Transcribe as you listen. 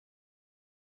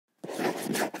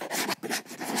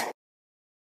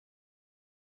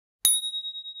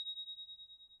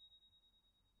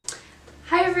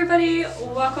everybody,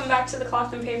 welcome back to the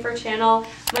Cloth and Paper channel.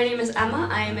 My name is Emma.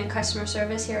 I am in customer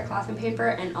service here at Cloth and Paper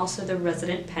and also the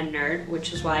resident pen nerd,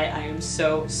 which is why I am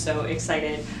so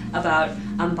excited about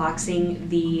unboxing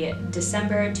the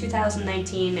December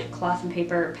 2019 Cloth and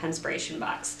Paper Penspiration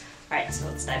box. Alright, so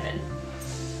let's dive in.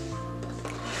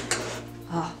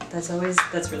 Oh, that's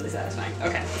really satisfying.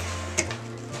 Okay.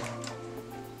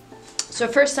 So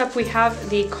first up we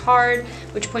have the card,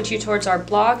 which points you towards our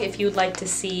blog if you'd like to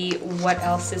see what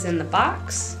else is in the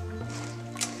box.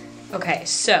 Okay,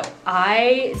 so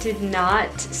I did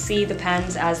not see the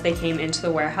pens as they came into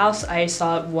the warehouse. I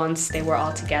saw it once they were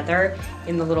all together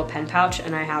in the little pen pouch,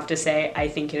 and I have to say, I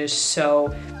think it is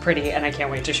so pretty, and I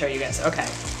can't wait to show you guys. Okay.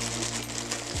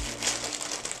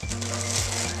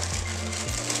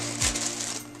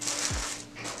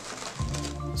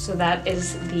 So that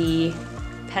is the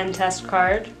pen test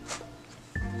card.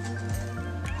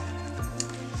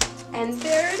 And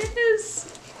there it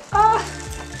is. Ah!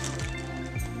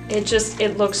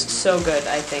 It looks so good,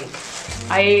 I think.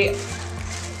 I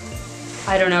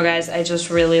don't know, guys, I just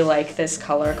really like this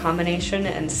color combination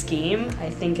and scheme. I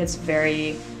think it's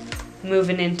very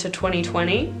moving into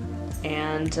 2020,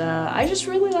 and I just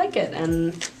really like it,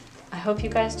 and I hope you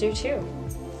guys do too.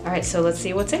 All right, so let's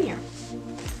see what's in here.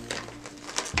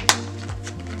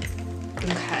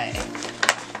 Okay.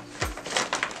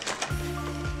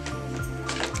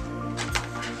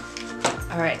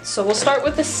 Alright, so we'll start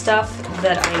with the stuff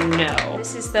that I know.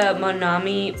 This is the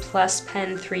Monami Plus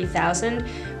Pen 3000.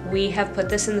 We have put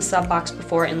this in the sub box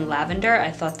before in lavender.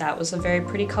 I thought that was a very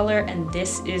pretty color, and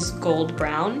this is gold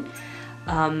brown.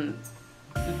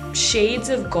 Shades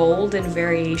of gold and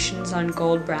variations on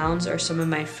gold browns are some of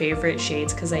my favorite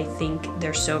shades because I think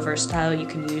they're so versatile. You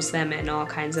can use them in all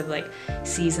kinds of like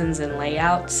seasons and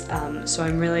layouts. So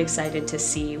I'm really excited to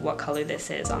see what color this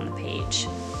is on the page.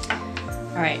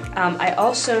 Alright, I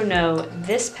also know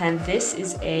this pen. This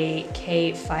is a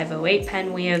K508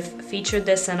 pen. We have featured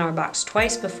this in our box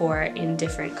twice before in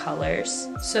different colors.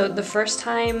 So the first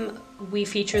time we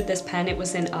featured this pen, it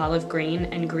was in olive green,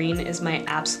 and green is my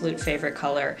absolute favorite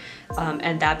color,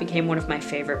 and that became one of my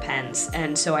favorite pens.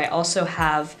 And so I also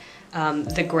have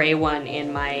the gray one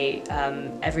in my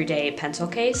everyday pencil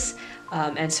case,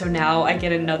 and so now I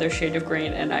get another shade of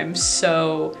green, and I'm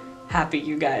so happy,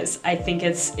 you guys. I think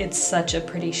it's such a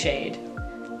pretty shade.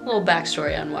 A little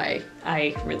backstory on why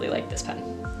I really like this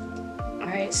pen.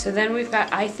 Alright, so then we've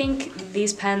got, I think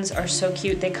these pens are so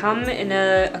cute. They come in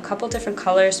a couple different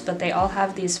colors, but they all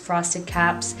have these frosted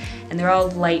caps, and they're all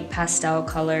light pastel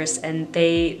colors, and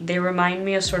they remind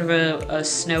me of sort of a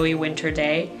snowy winter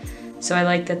day. So I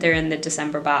like that they're in the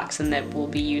December box and that we'll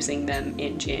be using them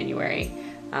in January.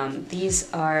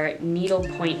 These are needle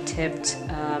point tipped,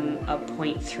 a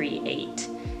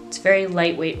 0.38. It's very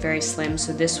lightweight, very slim,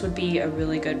 so this would be a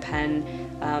really good pen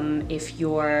if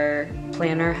your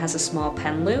planner has a small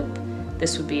pen loop.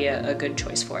 This would be a good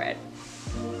choice for it.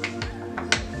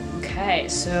 Okay,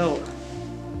 so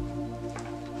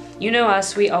you know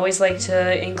us, we always like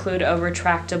to include a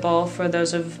retractable for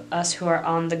those of us who are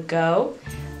on the go.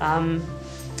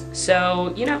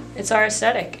 So, you know, it's our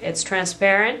aesthetic. It's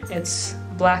transparent, it's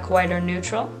black, white, or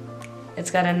neutral.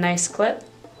 It's got a nice clip,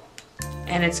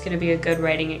 and it's going to be a good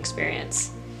writing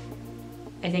experience.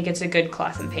 I think it's a good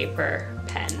cloth and paper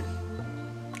pen.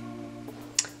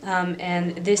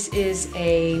 And this is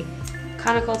a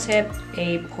conical tip,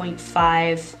 a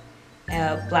 0.5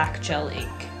 black gel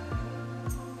ink.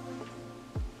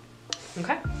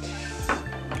 Okay.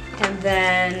 And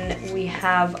then we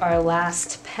have our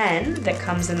last pen that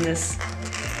comes in this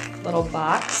little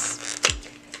box.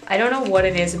 I don't know what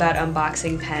it is about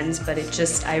unboxing pens, but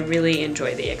I really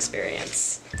enjoy the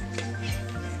experience.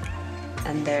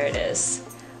 And there it is.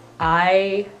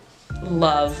 I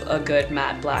love a good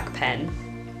matte black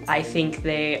pen. I think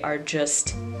they are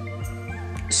just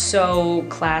so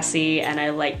classy, and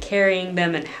I like carrying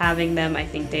them and having them. I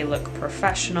think they look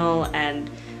professional and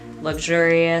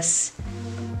luxurious.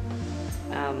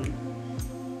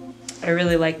 I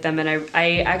really like them, and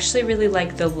I actually really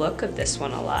like the look of this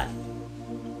one a lot.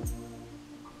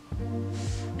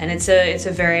 And it's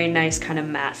a very nice kind of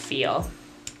matte feel.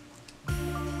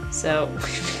 So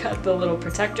we've got the little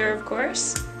protector, of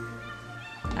course,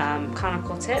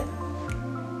 conical tip.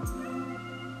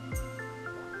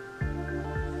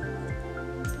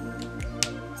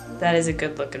 That is a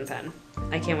good looking pen.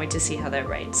 I can't wait to see how that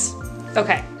writes.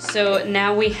 Okay, so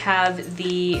now we have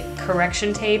the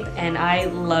correction tape, and I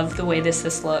love the way this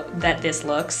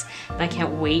looks, and I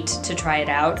can't wait to try it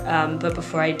out. But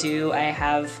before I do, I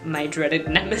have my dreaded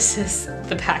nemesis,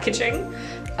 the packaging.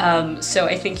 So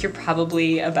I think you're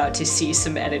probably about to see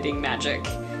some editing magic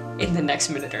in the next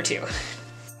minute or two.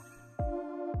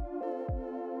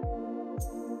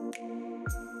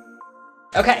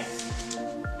 Okay.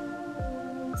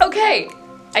 Okay,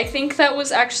 I think that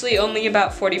was actually only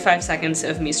about 45 seconds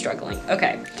of me struggling.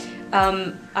 Okay,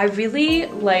 I really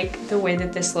like the way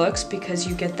that this looks because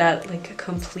you get that like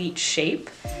complete shape.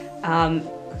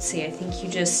 Let's see, I think you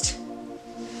just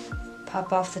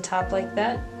pop off the top like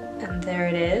that, and there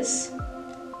it is.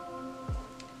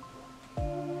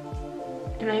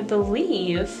 And I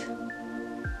believe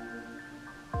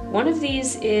one of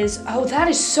these is, oh, that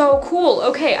is so cool.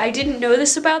 Okay, I didn't know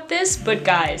this about this, but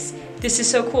guys, this is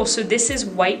so cool. So this is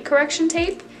white correction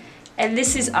tape, and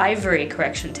this is ivory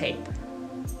correction tape.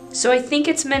 So I think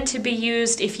it's meant to be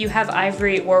used if you have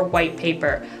ivory or white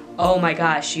paper. Oh my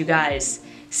gosh, you guys.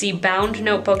 See, bound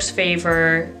notebooks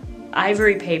favor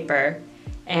ivory paper,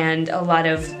 and a lot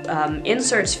of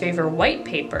inserts favor white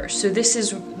paper. So this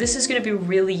is going to be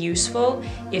really useful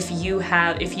if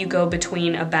you go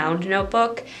between a bound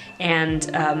notebook and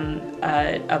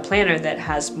a planner that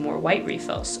has more white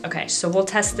refills. Okay, so we'll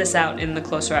test this out in the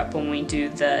closer up when we do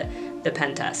the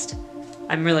pen test.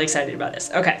 I'm really excited about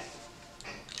this. Okay.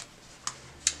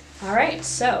 All right,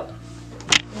 so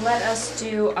let us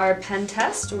do our pen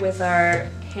test with our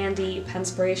handy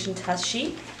Penspiration test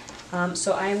sheet.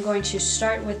 So I am going to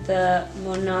start with the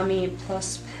Monami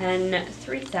Plus Pen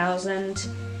 3000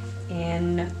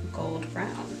 in gold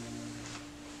brown.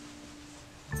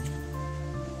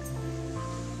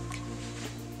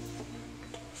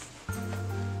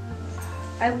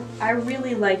 I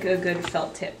really like a good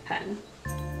felt tip pen.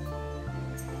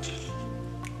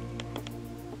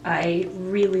 I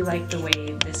really like the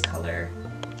way this color.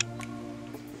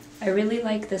 I really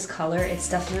like this color. It's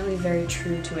definitely very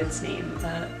true to its name.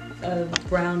 A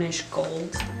brownish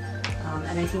gold,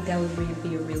 and I think that would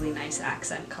be a really nice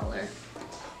accent color.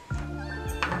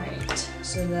 Alright,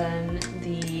 so then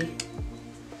the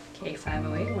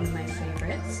K508, one of my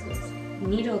favorites, is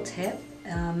Needle Tip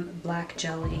Black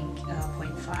Gel Ink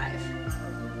 0.5.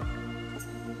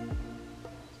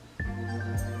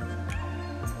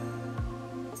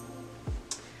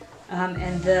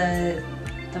 And the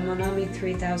Monami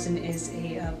 3000 is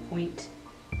a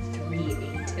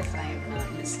 0.38, if I am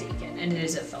not mistaken, and it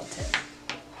is a felt tip.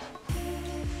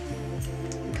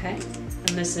 Okay, and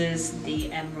this is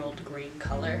the emerald green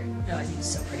color. Oh, I think it's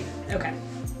so pretty. Okay.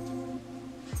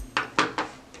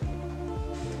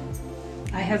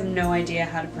 I have no idea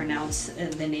how to pronounce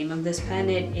the name of this pen.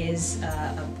 It is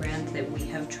a brand that we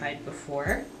have tried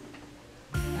before.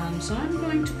 So I'm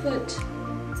going to put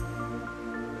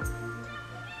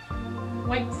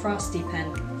White Frosty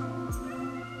pen.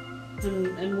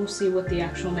 And we'll see what the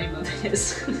actual name of it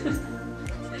is.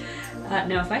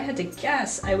 Now, if I had to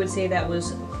guess, I would say that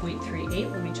was 0.38.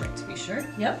 Let me check to be sure.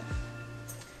 Yep.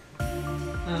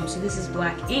 So this is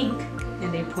black ink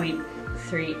and a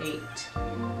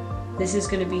 0.38. This is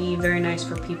going to be very nice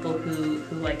for people who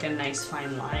like a nice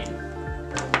fine line.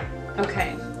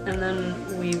 Okay, and then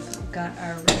we've got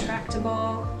our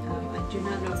retractable. I do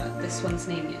not know about this one's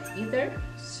name yet either,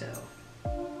 so.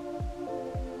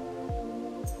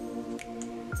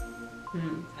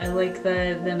 I like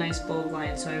the nice bold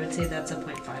line, so I would say that's a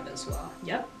 0.5 as well.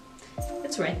 Yep,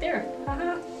 it's right there.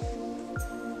 Haha.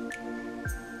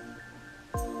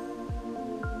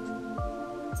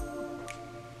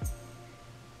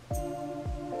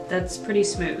 That's pretty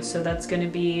smooth, so that's going to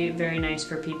be very nice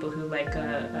for people who like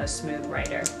a smooth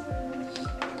writer.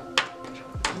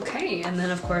 Okay, and then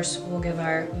of course we'll give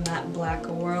our matte black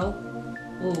a whirl.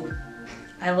 Ooh,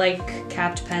 I like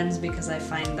capped pens because I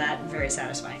find that very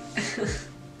satisfying.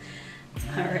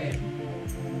 Alright.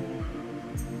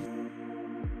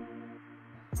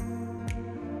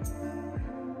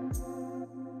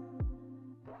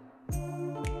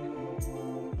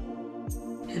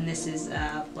 And this is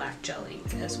black gel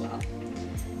ink as well.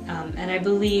 And I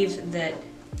believe that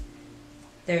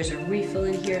there's a refill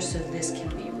in here, so this can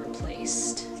be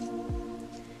replaced.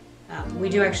 We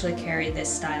do actually carry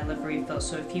this style of refill,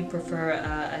 so if you prefer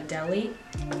a deli,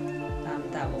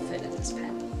 that will fit in this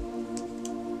pen.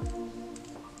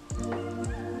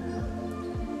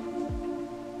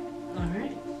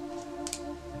 Alright.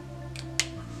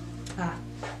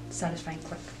 Satisfying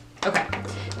click. Okay,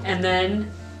 and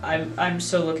then I'm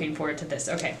so looking forward to this.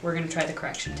 Okay, we're gonna try the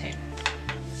correction tape.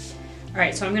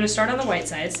 Alright, so I'm gonna start on the white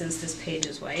side since this page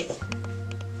is white.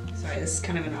 Sorry, this is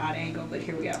kind of an odd angle, but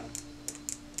here we go.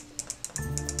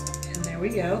 And there we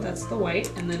go, that's the white,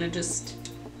 and then I just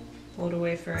hold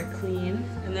away for a clean.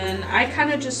 And then I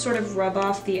kind of just sort of rub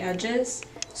off the edges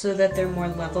so that they're more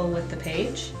level with the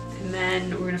page. And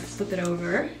then we're gonna flip it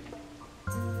over.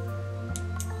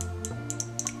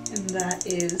 And that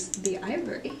is the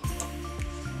ivory.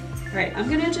 All right, I'm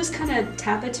gonna just kind of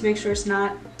tap it to make sure it's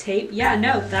not tape. Yeah,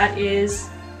 no, that is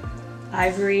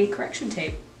ivory correction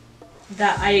tape.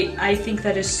 That I think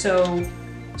that is so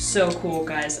cool,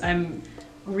 guys. I'm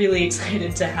really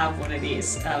excited to have one of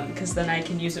these because then I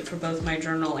can use it for both my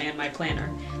journal and my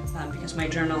planner because my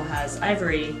journal has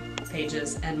ivory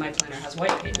pages and my planner has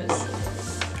white pages.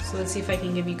 So let's see if I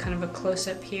can give you kind of a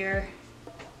close-up here.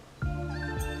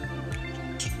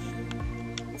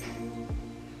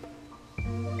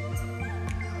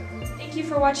 Thank you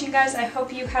for watching, guys. I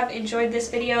hope you have enjoyed this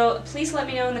video. Please let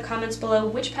me know in the comments below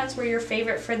which pens were your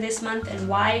favorite for this month and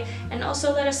why, and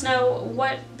also let us know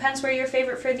what pens were your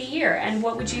favorite for the year and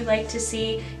what would you like to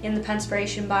see in the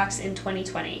Penspiration box in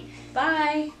 2020.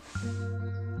 Bye!